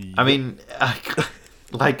 Yep. I mean,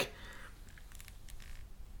 like...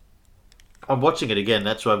 I'm watching it again,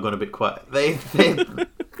 that's why I've gone a bit quiet.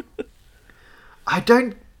 I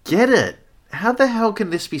don't get it. How the hell can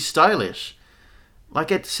this be stylish?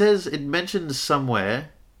 Like it mentions somewhere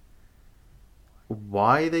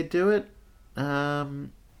why they do it. No,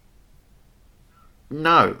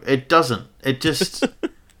 it doesn't. It just...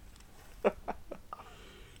 I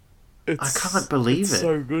can't believe it. It's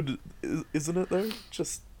so good, isn't it, though?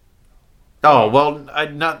 Just... Oh, well,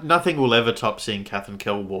 nothing will ever top seeing Kath and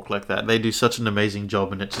Kel walk like that. They do such an amazing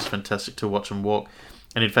job, and it's just fantastic to watch them walk.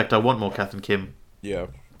 And in fact, I want more Kath and Kim Yeah.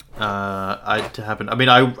 to happen. I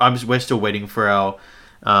mean, we're still waiting for our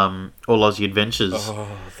All Aussie Adventures.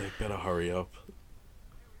 Oh, they better hurry up.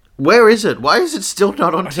 Where is it? Why is it still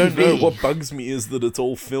not on TV? I don't know. What bugs me is that it's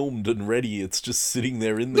all filmed and ready. It's just sitting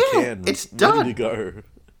there in the can, it's ready done. to go.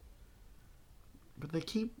 But they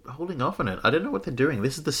keep holding off on it. I don't know what they're doing.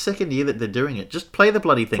 This is the second year that they're doing it. Just play the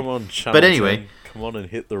bloody thing. Come on, Channel But anyway, 10. Come on and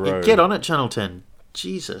hit the road. get on it, Channel 10.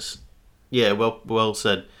 Jesus. Yeah, well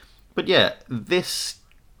said. But yeah, this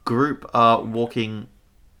group are walking...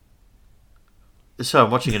 So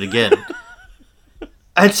I'm watching it again.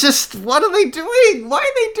 It's just, what are they doing? Why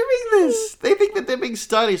are they doing this? They think that they're being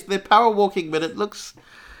stylish. They're power walking, but it looks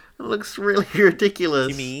really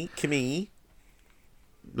ridiculous. Kimmy.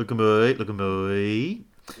 Look at me.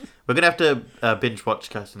 We're going to have to binge watch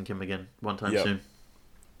Kath and Kim again one time soon.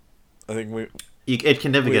 I think it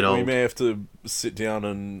can never get old. We may have to sit down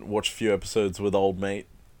and watch a few episodes with old mate.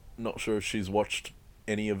 Not sure if she's watched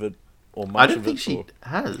any of it or much of it. I don't think she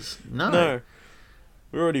has. No.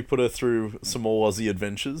 We already put her through some more Aussie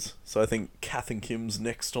adventures, so I think Kath and Kim's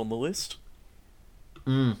next on the list.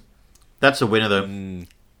 That's a winner, though.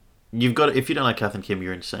 You've got, if you don't like Kath and Kim,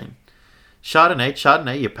 you're insane.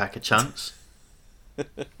 Chardonnay, you pack of chunks.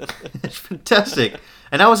 It's fantastic.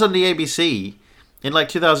 And that was on the ABC in like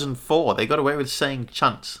 2004. They got away with saying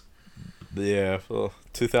chunks. Yeah, well,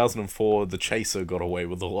 2004, The Chaser got away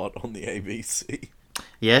with a lot on the ABC.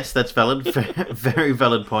 Yes, that's valid. Very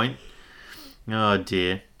valid point. Oh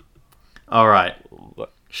dear. All right.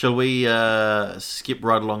 Shall we skip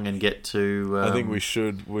right along and get to... I think we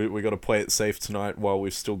should. We got to play it safe tonight while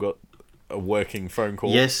we've still got a working phone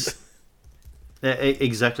call. Yes.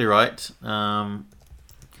 Exactly right. I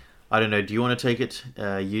don't know. Do you want to take it?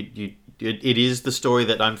 It is the story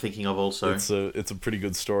that I'm thinking of also. It's a pretty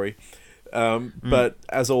good story. But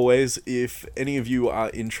as always, if any of you are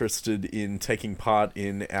interested in taking part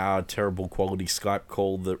in our terrible quality Skype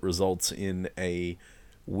call that results in a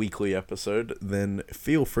weekly episode, then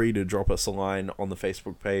feel free to drop us a line on the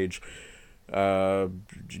Facebook page.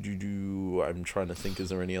 I'm trying to think, is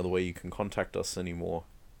there any other way you can contact us anymore?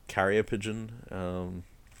 Carrier pigeon,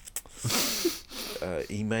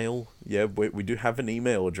 email. Yeah, we do have an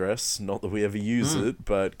email address. Not that we ever use it,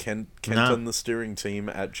 but Kent and the steering team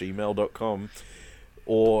at gmail.com.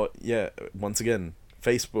 Or, yeah, once again,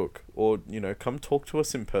 Facebook. Or, come talk to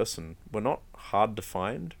us in person. We're not hard to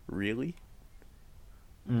find, really.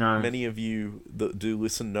 No. Many of you that do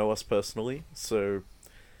listen know us personally, so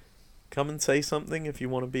come and say something if you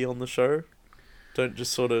want to be on the show. Don't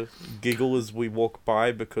just sort of giggle as we walk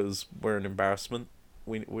by because we're an embarrassment.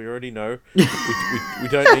 We already know. we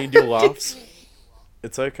don't need your laughs.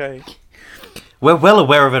 It's okay. We're well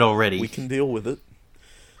aware of it already. We can deal with it.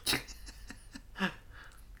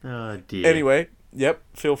 Oh dear. Anyway, yep,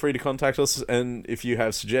 feel free to contact us, and if you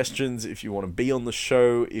have suggestions, if you want to be on the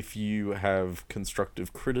show, if you have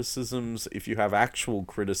constructive criticisms, if you have actual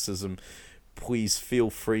criticism, please feel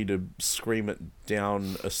free to scream it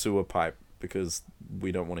down a sewer pipe, because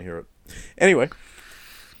we don't want to hear it. Anyway.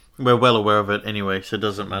 We're well aware of it anyway, so it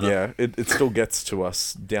doesn't matter. Yeah, it still gets to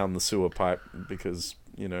us down the sewer pipe because,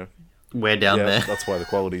 we're down there. That's why the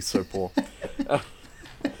quality's so poor.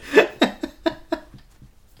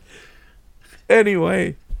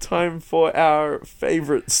 Anyway, time for our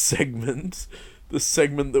favourite segment. The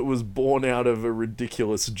segment that was born out of a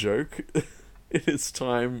ridiculous joke. It is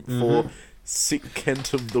time for Sick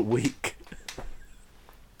Kent of the Week.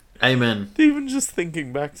 Amen. Even just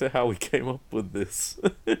thinking back to how we came up with this,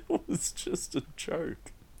 it was just a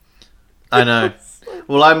joke. I know.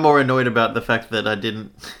 Well, I'm more annoyed about the fact that I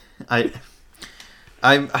didn't...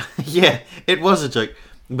 Yeah, it was a joke.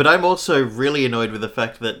 But I'm also really annoyed with the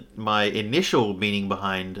fact that my initial meaning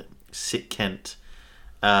behind Sick Kent,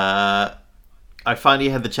 I finally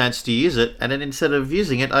had the chance to use it, and then instead of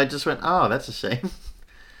using it, I just went, oh, that's a shame.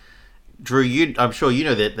 Drew, I'm sure you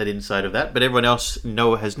know that inside of that, but everyone else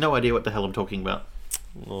has no idea what the hell I'm talking about.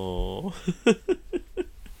 Oh.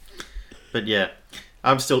 But yeah,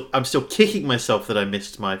 I'm still kicking myself that I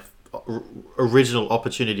missed my original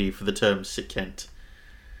opportunity for the term Sick Kent.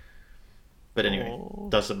 But anyway,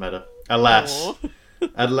 doesn't matter. Alas,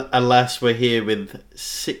 alas, we're here with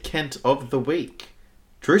Sick Kent of the Week.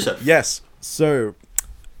 Drusa. Yes. So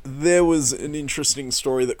there was an interesting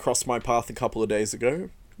story that crossed my path a couple of days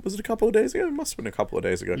ago. Was it a couple of days ago? It must have been a couple of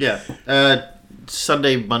days ago. Yeah.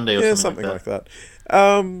 Sunday, Monday, or something like that.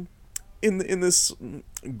 In this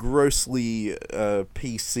grossly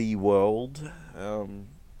PC world,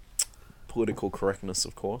 political correctness,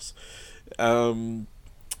 of course.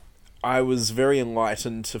 I was very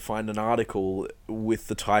enlightened to find an article with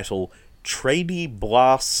the title "Tradie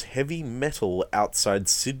Blasts Heavy Metal Outside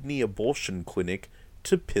Sydney Abortion Clinic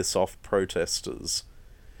to Piss Off Protesters."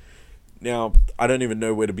 Now, I don't even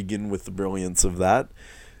know where to begin with the brilliance of that,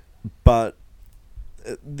 but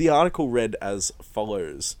the article read as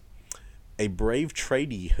follows. A brave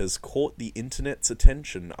tradie has caught the internet's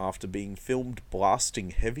attention after being filmed blasting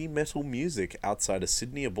heavy metal music outside a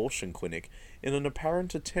Sydney abortion clinic in an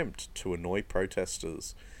apparent attempt to annoy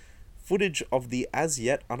protesters. Footage of the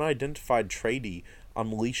as-yet unidentified tradie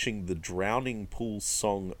unleashing the Drowning Pool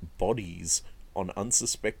song Bodies on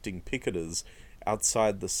unsuspecting picketers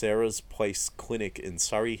outside the Sarah's Place clinic in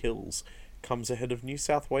Surrey Hills comes ahead of New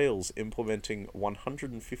South Wales implementing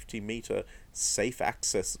 150-metre safe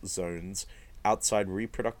access zones outside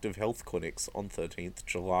reproductive health clinics on 13th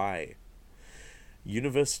July.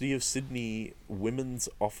 University of Sydney women's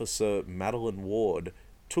officer Madeline Ward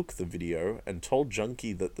took the video and told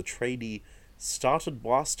Junkie that the tradie started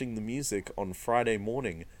blasting the music on Friday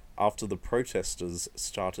morning after the protesters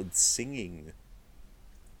started singing.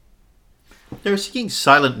 They were singing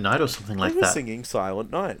Silent Night or something like They were that. singing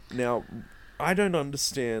Silent Night. Now, I don't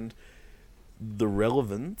understand the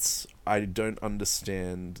relevance. I don't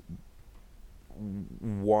understand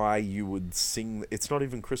why you would sing. It's not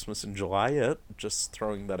even Christmas in July yet. Just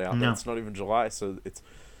throwing that out there. No. It's not even July, so it's.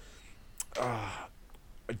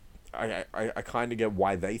 I kind of get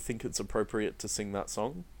why they think it's appropriate to sing that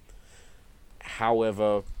song.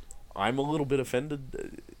 However, I'm a little bit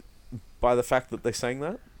offended by the fact that they sang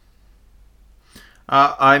that.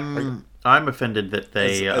 I'm offended that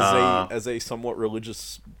they as a somewhat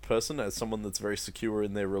religious person, as someone that's very secure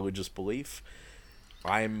in their religious belief,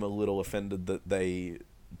 I'm a little offended that they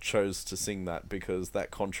chose to sing that, because that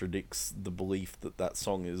contradicts the belief that that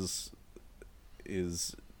song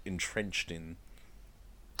is entrenched in,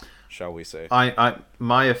 shall we say.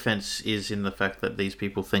 My offence is in the fact that these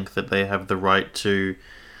people think that they have the right to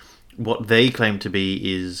what they claim to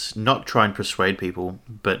be is not try and persuade people,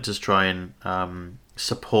 but just try and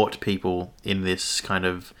support people in this kind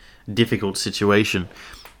of difficult situation,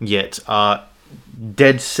 yet are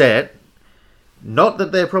dead set, not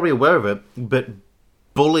that they're probably aware of it, but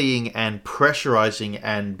bullying and pressurizing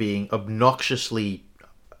and being obnoxiously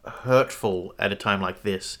hurtful at a time like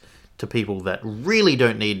this to people that really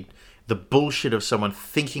don't need the bullshit of someone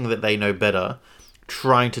thinking that they know better,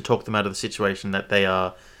 trying to talk them out of the situation that they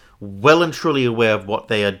are well and truly aware of what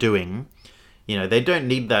they are doing. You know, they don't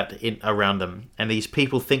need that around them. And these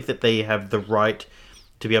people think that they have the right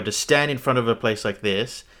to be able to stand in front of a place like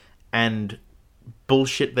this and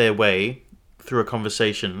bullshit their way through a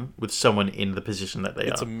conversation with someone in the position that they are.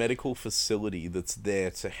 It's a medical facility that's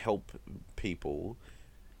there to help people.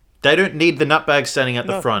 They don't need the nutbag standing at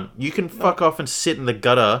the front. You can fuck off and sit in the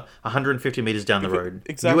gutter 150 metres down the road.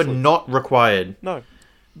 Exactly. You are not required. No,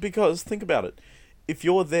 because think about it. If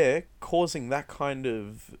you're there causing that kind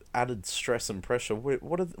of added stress and pressure,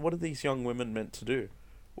 what are these young women meant to do?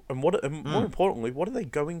 And more importantly, what are they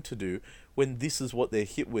going to do when this is what they're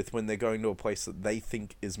hit with, when they're going to a place that they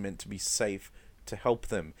think is meant to be safe to help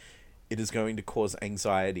them? It is going to cause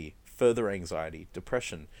anxiety, further anxiety,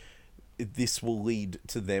 depression. This will lead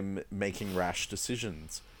to them making rash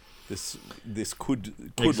decisions. This could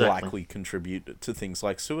Exactly. likely contribute to things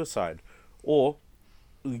like suicide or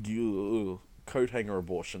coat hanger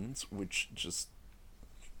abortions, which just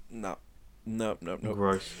no.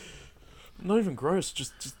 Gross. Not even gross.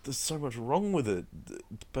 Just there's so much wrong with it.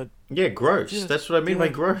 But Yeah, gross. Yeah, That's what I mean by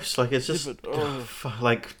yeah. gross. Like, it's just...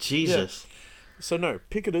 like, Jesus. so no,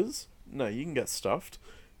 picketers. No, you can get stuffed.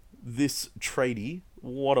 This tradie,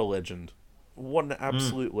 what a legend! What an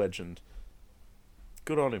absolute legend.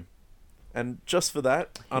 Good on him. And just for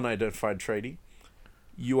that, unidentified tradie,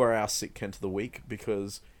 you are our sick Kent of the week,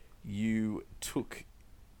 because you took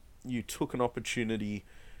an opportunity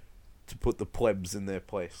to put the plebs in their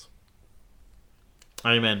place.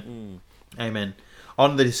 Amen. Amen.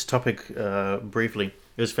 On this topic, briefly,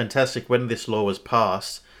 it was fantastic when this law was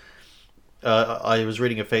passed. I was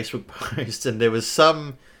reading a Facebook post, and there was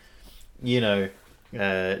some,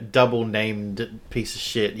 double named piece of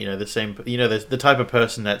shit. The same. The type of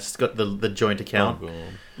person that's got the joint account.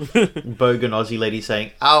 Bogan Aussie lady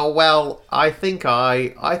saying, "Oh well, I think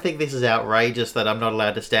this is outrageous that I'm not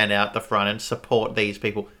allowed to stand out the front and support these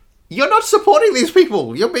people." You're not supporting these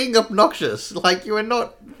people. You're being obnoxious. Like, you are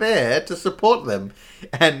not there to support them.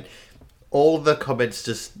 And all the comments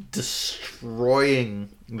just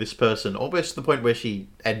destroying this person, almost to the point where she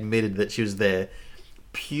admitted that she was there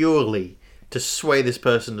purely to sway this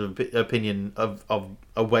person's opinion of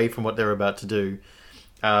away from what they're about to do,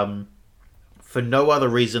 for no other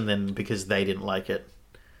reason than because they didn't like it.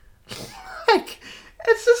 Like,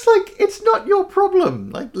 it's just like, it's not your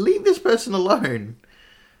problem. Like, leave this person alone.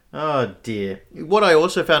 Oh dear. What I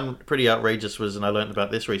also found pretty outrageous was, and I learned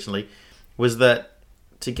about this recently, was that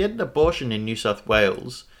to get an abortion in New South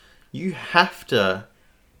Wales, you have to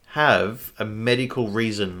have a medical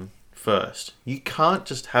reason first. You can't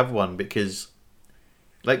just have one because,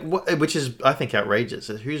 like, which is, I think, outrageous.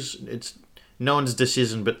 It's no one's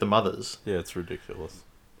decision but the mother's. Yeah, it's ridiculous.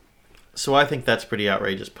 So I think that's pretty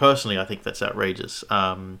outrageous. Personally, I think that's outrageous.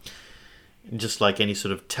 Just like any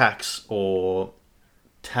sort of tax or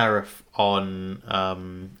tariff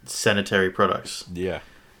on sanitary products. Yeah.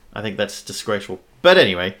 I think that's disgraceful. But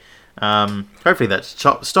anyway, hopefully that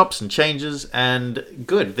stops and changes. And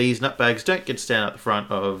good, these nutbags don't get to stand at the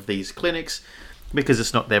front of these clinics because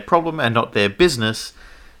it's not their problem and not their business.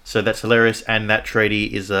 So that's hilarious. And that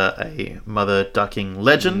tradie is a mother ducking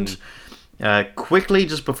legend. Quickly,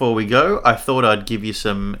 just before we go, I thought I'd give you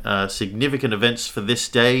some significant events for this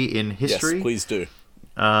day in history. Yes, please do.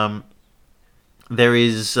 There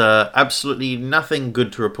is absolutely nothing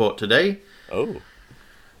good to report today. Oh.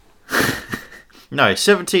 No,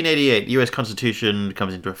 1788, US Constitution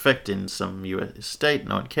comes into effect in some US state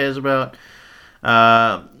no one cares about.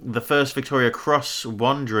 The first Victoria Cross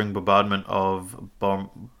won during bombardment of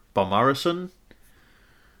Bommarisson.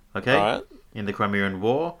 Okay, Alright. in the Crimean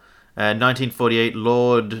War. 1948,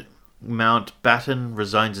 Lord Mountbatten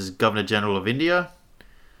resigns as Governor-General of India.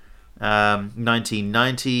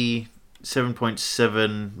 1990,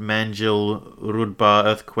 7.7 Manjil Rudbar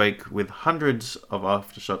earthquake with hundreds of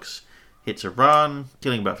aftershocks hits Iran,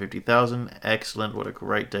 killing about 50,000. Excellent, what a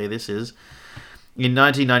great day this is. In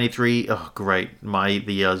 1993, oh great,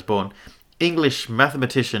 the year I was born, English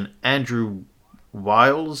mathematician Andrew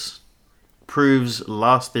Wiles proves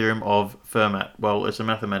last theorem of Fermat. Well, it's a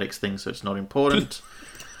mathematics thing, so it's not important.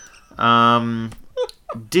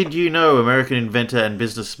 Did you know American inventor and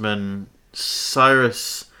businessman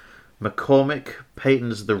Cyrus McCormick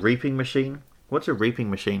patents the reaping machine? What's a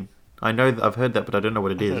reaping machine? I know I've heard that, but I don't know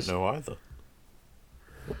what it is. I don't know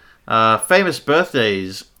either. Famous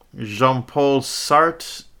birthdays: Jean-Paul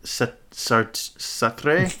Sartre,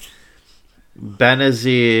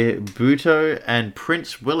 Benazir Bhutto, and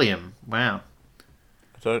Prince William. Wow.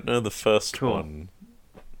 I don't know the first Cool. one.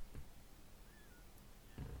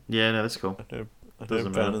 Yeah, no, that's cool. I know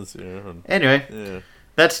Doesn't matter. Benazir and- Anyway, Yeah.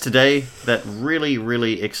 that's today. That really,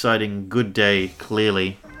 really exciting, good day,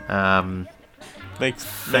 clearly. Makes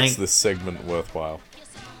this segment worthwhile.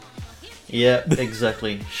 Yeah,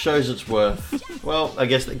 exactly. Shows its worth. Well, I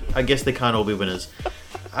guess they can't all be winners.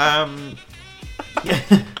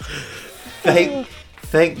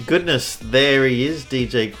 Thank goodness there he is,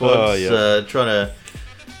 DJ Quads,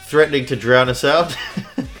 threatening to drown us out.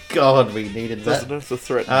 God, we needed that. Doesn't have to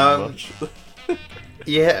threaten much.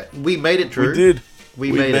 Yeah, we made it, Drew. We did.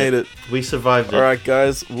 We made it. We survived it. Alright,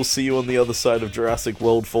 guys, we'll see you on the other side of Jurassic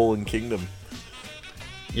World Fallen Kingdom.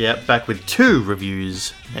 Yeah, back with 2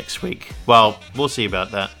 reviews next week. Well, we'll see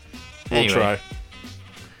about that. We'll Anyway. try.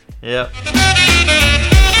 Yep.